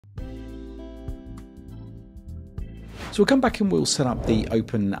So we'll come back and we'll set up the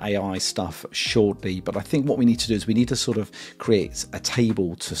OpenAI stuff shortly, but I think what we need to do is we need to sort of create a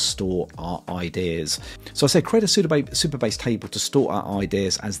table to store our ideas. So I say create a Supabase table to store our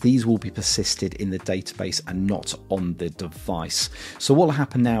ideas, as these will be persisted in the database and not on the device. So what will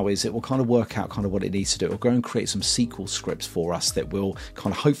happen now is it will kind of work out kind of what it needs to do. It will go and create some SQL scripts for us that will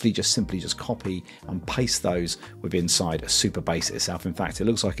kind of hopefully just simply just copy and paste those within inside Supabase itself. In fact, it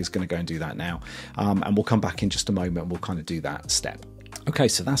looks like it's going to go and do that now, and we'll come back in just a moment and we'll kind of do that step. Okay,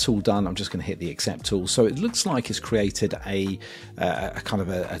 so that's all done. I'm just going to hit the accept tool. So it looks like it's created a kind of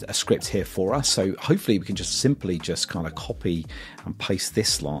a script here for us. So hopefully we can just simply just kind of copy and paste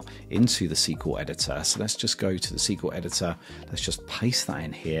this lot into the SQL editor. So let's just go to the SQL editor. Let's just paste that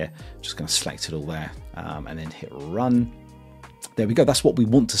in here. I'm just going to select it all there and then hit run. There we go. That's what we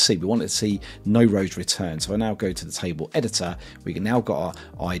want to see. We want to see no rows returned. So I now go to the table editor. We can now got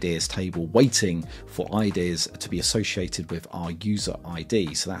our ideas table waiting for ideas to be associated with our user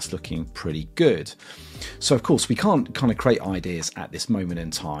ID. So that's looking pretty good. So of course we can't kind of create ideas at this moment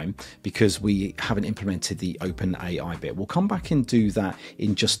in time because we haven't implemented the OpenAI bit. We'll come back and do that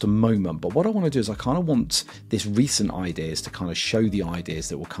in just a moment. But what I want to do is I kind of want this recent ideas to kind of show the ideas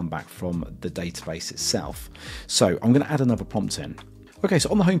that will come back from the database itself. So I'm going to add another prompt in. Okay, so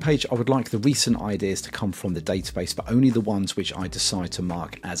on the home page, I would like the recent ideas to come from the database, but only the ones which I decide to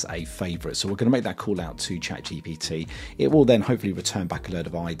mark as a favorite. So we're going to make that call out to ChatGPT. It will then hopefully return back a load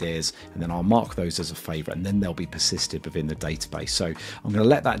of ideas, and then I'll mark those as a favorite, and then they'll be persisted within the database. So I'm going to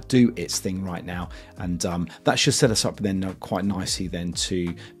let that do its thing right now, and that should set us up then quite nicely then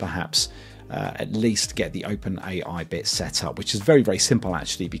to perhaps at least get the OpenAI bit set up, which is very, very simple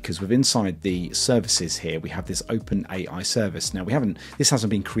actually, because within inside the services here we have this OpenAI service. Now this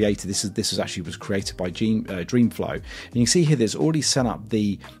hasn't been created. This was created by Dreamflow, and you can see here there's already set up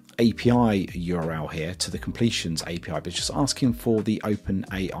the API URL here to the completions API, but it's just asking for the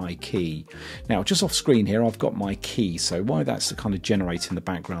OpenAI key. Now just off screen here I've got my key, so while that's kind of generating in the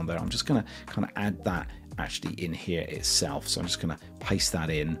background there, I'm just going to kind of add that actually in here itself. So I'm just going to paste that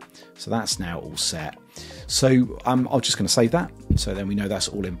in. So that's now all set. So I'm just going to save that. So then we know that's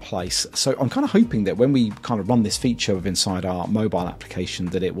all in place. So I'm kind of hoping that when we kind of run this feature inside our mobile application,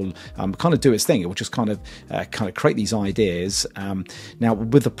 that it will kind of do its thing. It will just kind of create these ideas. Now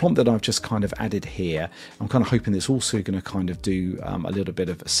with the prompt that I've just kind of added here, I'm kind of hoping it's also going to kind of do a little bit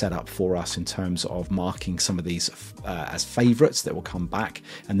of a setup for us in terms of marking some of these as favorites that will come back,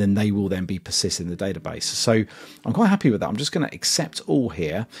 and then they will then be persisted in the database. So I'm quite happy with that. I'm just going to accept all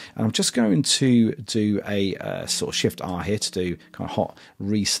here, and I'm just going to do a sort of Shift R here to do kind of hot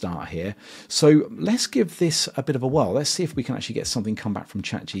restart here. So let's give this a bit of a whirl. Let's see if we can actually get something come back from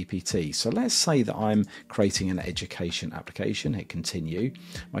ChatGPT. So let's say that I'm creating an education application. Hit continue.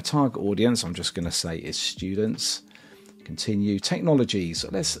 My target audience, I'm just going to say, is students. Continue. Technologies,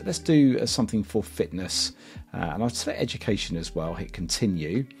 let's do something for fitness, and I'll select education as well. Hit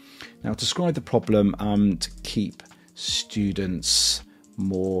continue. Now describe the problem, to keep students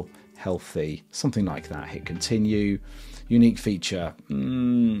more healthy, something like that. Hit continue. Unique feature,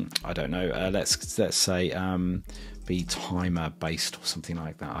 I don't know, let's say be timer based or something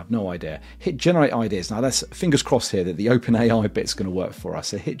like that. I have no idea. Hit generate ideas. Now that's fingers crossed here that the OpenAI bit's going to work for us.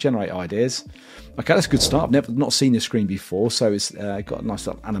 So hit generate ideas. Okay, that's a good start. I've not seen this screen before, so it's got a nice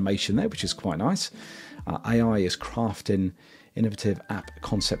little animation there, which is quite nice. AI is crafting innovative app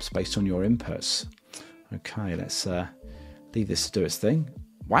concepts based on your inputs. Okay, let's leave this to do its thing.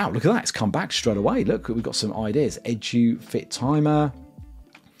 Wow, look at that. It's come back straight away. Look, we've got some ideas. Edu fit timer.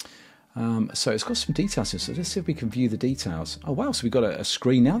 So it's got some details here. So let's see if we can view the details. Oh, wow. So we've got a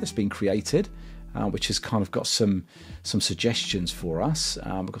screen now that's been created, which has kind of got some suggestions for us.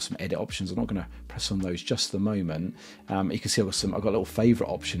 We've got some edit options. I'm not going to press on those just at the moment. You can see I've got a little favorite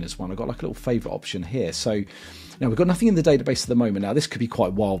option as well. I've got like a little favorite option here. So now we've got nothing in the database at the moment. Now this could be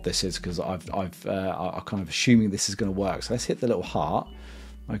quite wild, this is, because I'm kind of assuming this is going to work. So let's hit the little heart.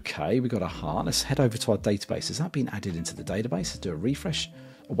 Okay, we got a heart. Let's head over to our database. Has that been added into the database? Let's do a refresh.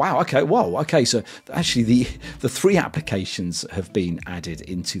 Wow, okay, whoa, okay, so actually the three applications have been added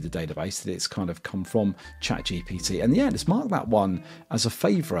into the database that it's kind of come from ChatGPT. And yeah, let's mark that one as a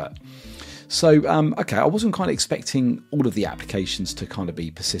favorite. So, okay, I wasn't kind of expecting all of the applications to kind of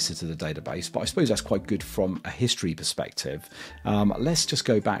be persisted to the database, but I suppose that's quite good from a history perspective. Let's just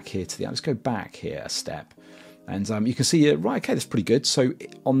go back here let's go back here a step. And you can see, right, okay, that's pretty good. So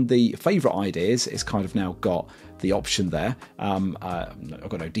on the favorite ideas, it's kind of now got the option there. I've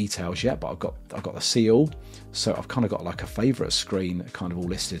got no details yet, but I've got the see all. So I've kind of got like a favorite screen kind of all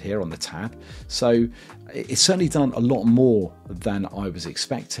listed here on the tab. So it's certainly done a lot more than I was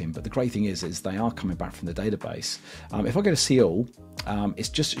expecting. But the great thing is they are coming back from the database. If I go to see all, it's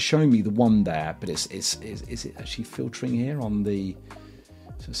just showing me the one there, but is it actually filtering here on the,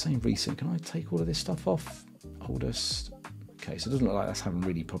 so same recent? Can I take all of this stuff off? Oldest. Okay, so it doesn't look like that's having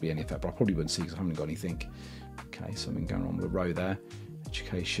really probably any effect, but I probably wouldn't see because I haven't got anything. Okay, something going on with the row there.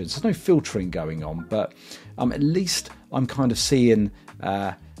 Education. So there's no filtering going on, but at least I'm kind of seeing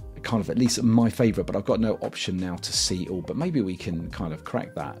kind of at least my favourite, but I've got no option now to see all. But maybe we can kind of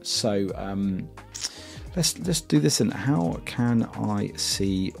correct that. So let's do this. And how can I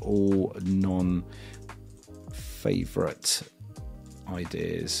see all non-favourite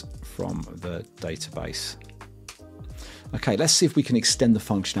ideas from the database? Okay, let's see if we can extend the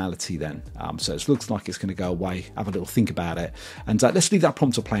functionality then. So it looks like it's going to go away, have a little think about it. And let's leave that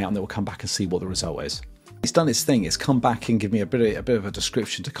prompt to play out and then we'll come back and see what the result is. It's done its thing. It's come back and give me a bit of a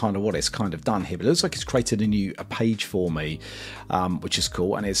description to kind of what it's kind of done here. But it looks like it's created a page for me, which is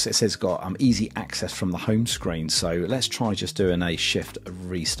cool. And it says it's got easy access from the home screen. So let's try just doing a shift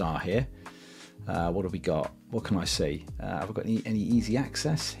restart here. What have we got? What can I see? Have I got any easy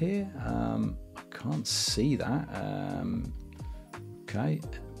access here? I can't see that. Okay.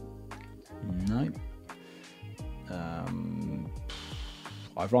 No.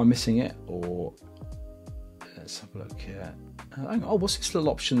 Either I'm missing it or let's have a look here. Oh, what's this little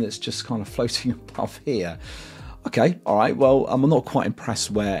option that's just kind of floating above here? Okay, all right. Well, I'm not quite impressed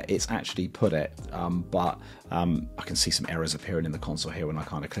where it's actually put it, but I can see some errors appearing in the console here when I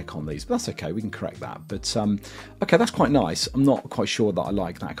kind of click on these. But that's okay, we can correct that. But okay, that's quite nice. I'm not quite sure that I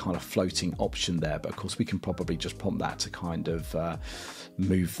like that kind of floating option there, but of course we can probably just prompt that to kind of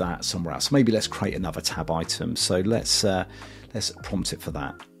move that somewhere else. Maybe let's create another tab item. So let's prompt it for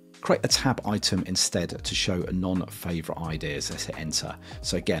that. Create a tab item instead to show non-favorite ideas. Let's hit enter.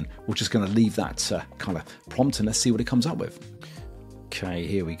 So again, we're just going to leave that kind of prompt and let's see what it comes up with. Okay,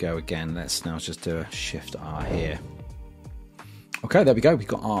 here we go again. Let's now just do a shift R here. Okay, there we go. We've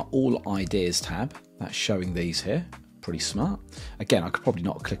got our all ideas tab. That's showing these here. Pretty smart. Again, I could probably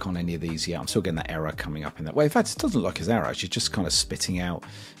not click on any of these yet. I'm still getting that error coming up in that way. In fact, it doesn't look like it's error. She's just kind of spitting out.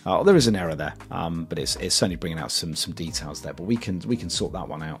 Oh, there is an error there, but it's certainly bringing out some details there. But we can sort that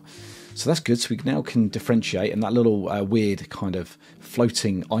one out. So that's good. So we now can differentiate, and that little weird kind of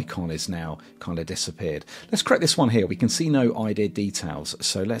floating icon is now kind of disappeared. Let's correct this one here. We can see no idea details.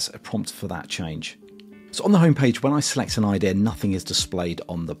 So let's prompt for that change. So on the home page, when I select an idea, nothing is displayed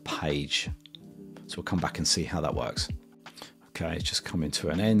on the page. So we'll come back and see how that works. Okay, it's just coming to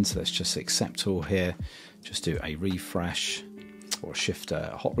an end. So let's just accept all here. Just do a refresh or shift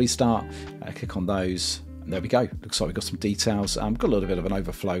hot restart. Click on those. And there we go. Looks like we've got some details. Got a little bit of an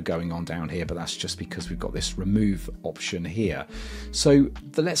overflow going on down here, but that's just because we've got this remove option here. So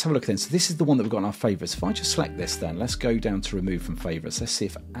let's have a look then. So this is the one that we've got in our favorites. If I just select this then, let's go down to remove from favorites. Let's see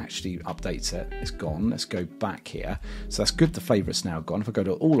if it actually updates it. It's gone. Let's go back here. So that's good. The favorites now gone. If I go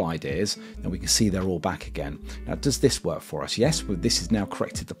to all ideas, then we can see they're all back again. Now, does this work for us? Yes, well, this has now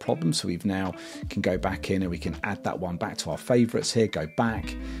corrected the problem. So we've now can go back in and we can add that one back to our favorites here, go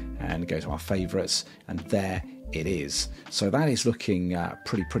back and go to our favorites, and there it is. So that is looking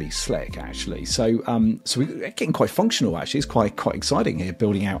pretty slick actually. So we're getting quite functional actually. It's quite exciting here,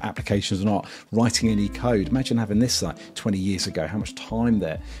 building out applications and not writing any code. Imagine having this 20 years ago, how much time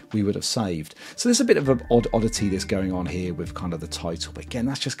there we would have saved. So there's a bit of an oddity that's going on here with kind of the title, but again,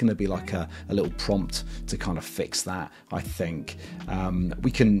 that's just going to be like a little prompt to kind of fix that. I think we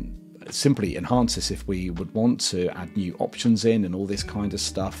can simply enhance this if we would want to add new options in and all this kind of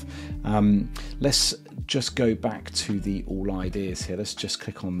stuff. Let's just go back to the all ideas here. Let's just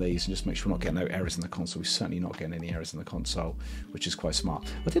click on these and just make sure we're not getting no errors in the console. We're certainly not getting any errors in the console, which is quite smart.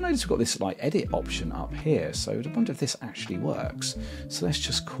 I did notice we've got this like edit option up here, so I wonder if this actually works. So let's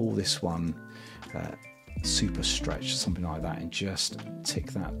just call this one super stretch, something like that, and just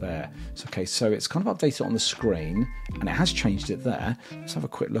tick that there. So okay, so it's kind of updated on the screen and it has changed it there. Let's have a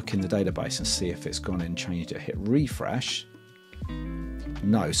quick look in the database and see if it's gone and changed it. Hit refresh.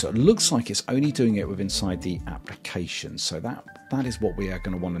 No, so it looks like it's only doing it with inside the application. So that is what we are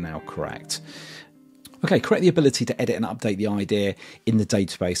going to want to now correct. Okay, correct the ability to edit and update the idea in the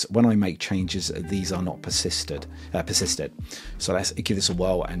database. When I make changes, these are not persisted. So let's give this a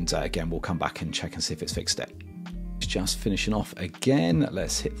whirl, and again, we'll come back and check and see if it's fixed it. Just finishing off again.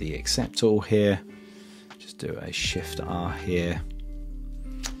 Let's hit the accept all here. Just do a shift R here.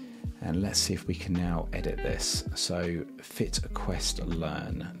 And let's see if we can now edit this. So fit quest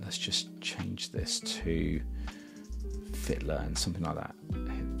learn. Let's just change this to fit learn, something like that.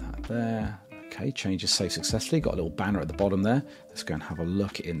 Hit that there. Okay, changes saved successfully. Got a little banner at the bottom there. Let's go and have a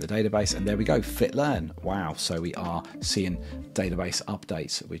look in the database, and there we go, fit learn. Wow, so we are seeing database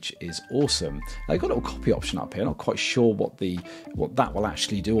updates, which is awesome. I've got a little copy option up here. Not quite sure what that will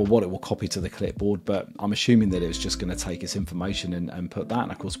actually do or what it will copy to the clipboard, but I'm assuming that it's just going to take its information and put that.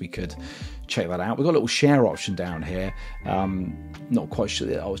 And of course, we could check that out. We've got a little share option down here. Not quite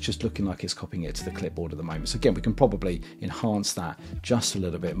sure. I was just looking like it's copying it to the clipboard at the moment. So again, we can probably enhance that just a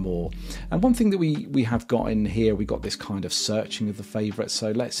little bit more. And one thing that we have got in here, we got this kind of searching of the favorites. So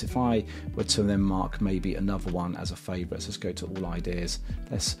if I were to then mark maybe another one as a favorite, so let's go to all ideas.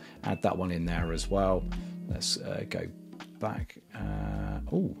 Let's add that one in there as well. Let's go back.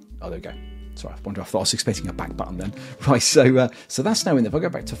 Oh, there we go. Sorry, I thought I was expecting a back button then. Right, so that's now in there. If I go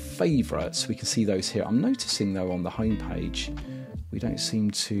back to favorites, we can see those here. I'm noticing though on the home page, we don't seem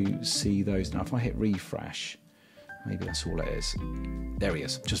to see those. Now, if I hit refresh, maybe that's all it is. There he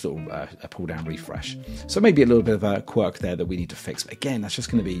is, just a little a pull down refresh. So maybe a little bit of a quirk there that we need to fix. But again, that's just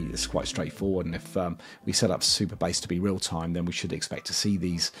going to be, it's quite straightforward. And if we set up Supabase to be real time, then we should expect to see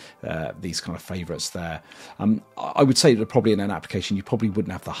these kind of favorites there. I would say that probably in an application, you probably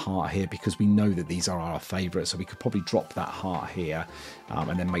wouldn't have the heart here because we know that these are our favorites. So we could probably drop that heart here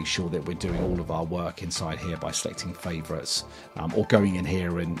and then make sure that we're doing all of our work inside here by selecting favorites or going in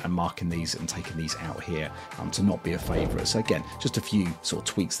here and marking these and taking these out here to not be a favorite. So again, just a few sort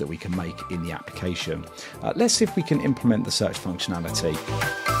of tweaks that we can make in the application. Let's see if we can implement the search functionality.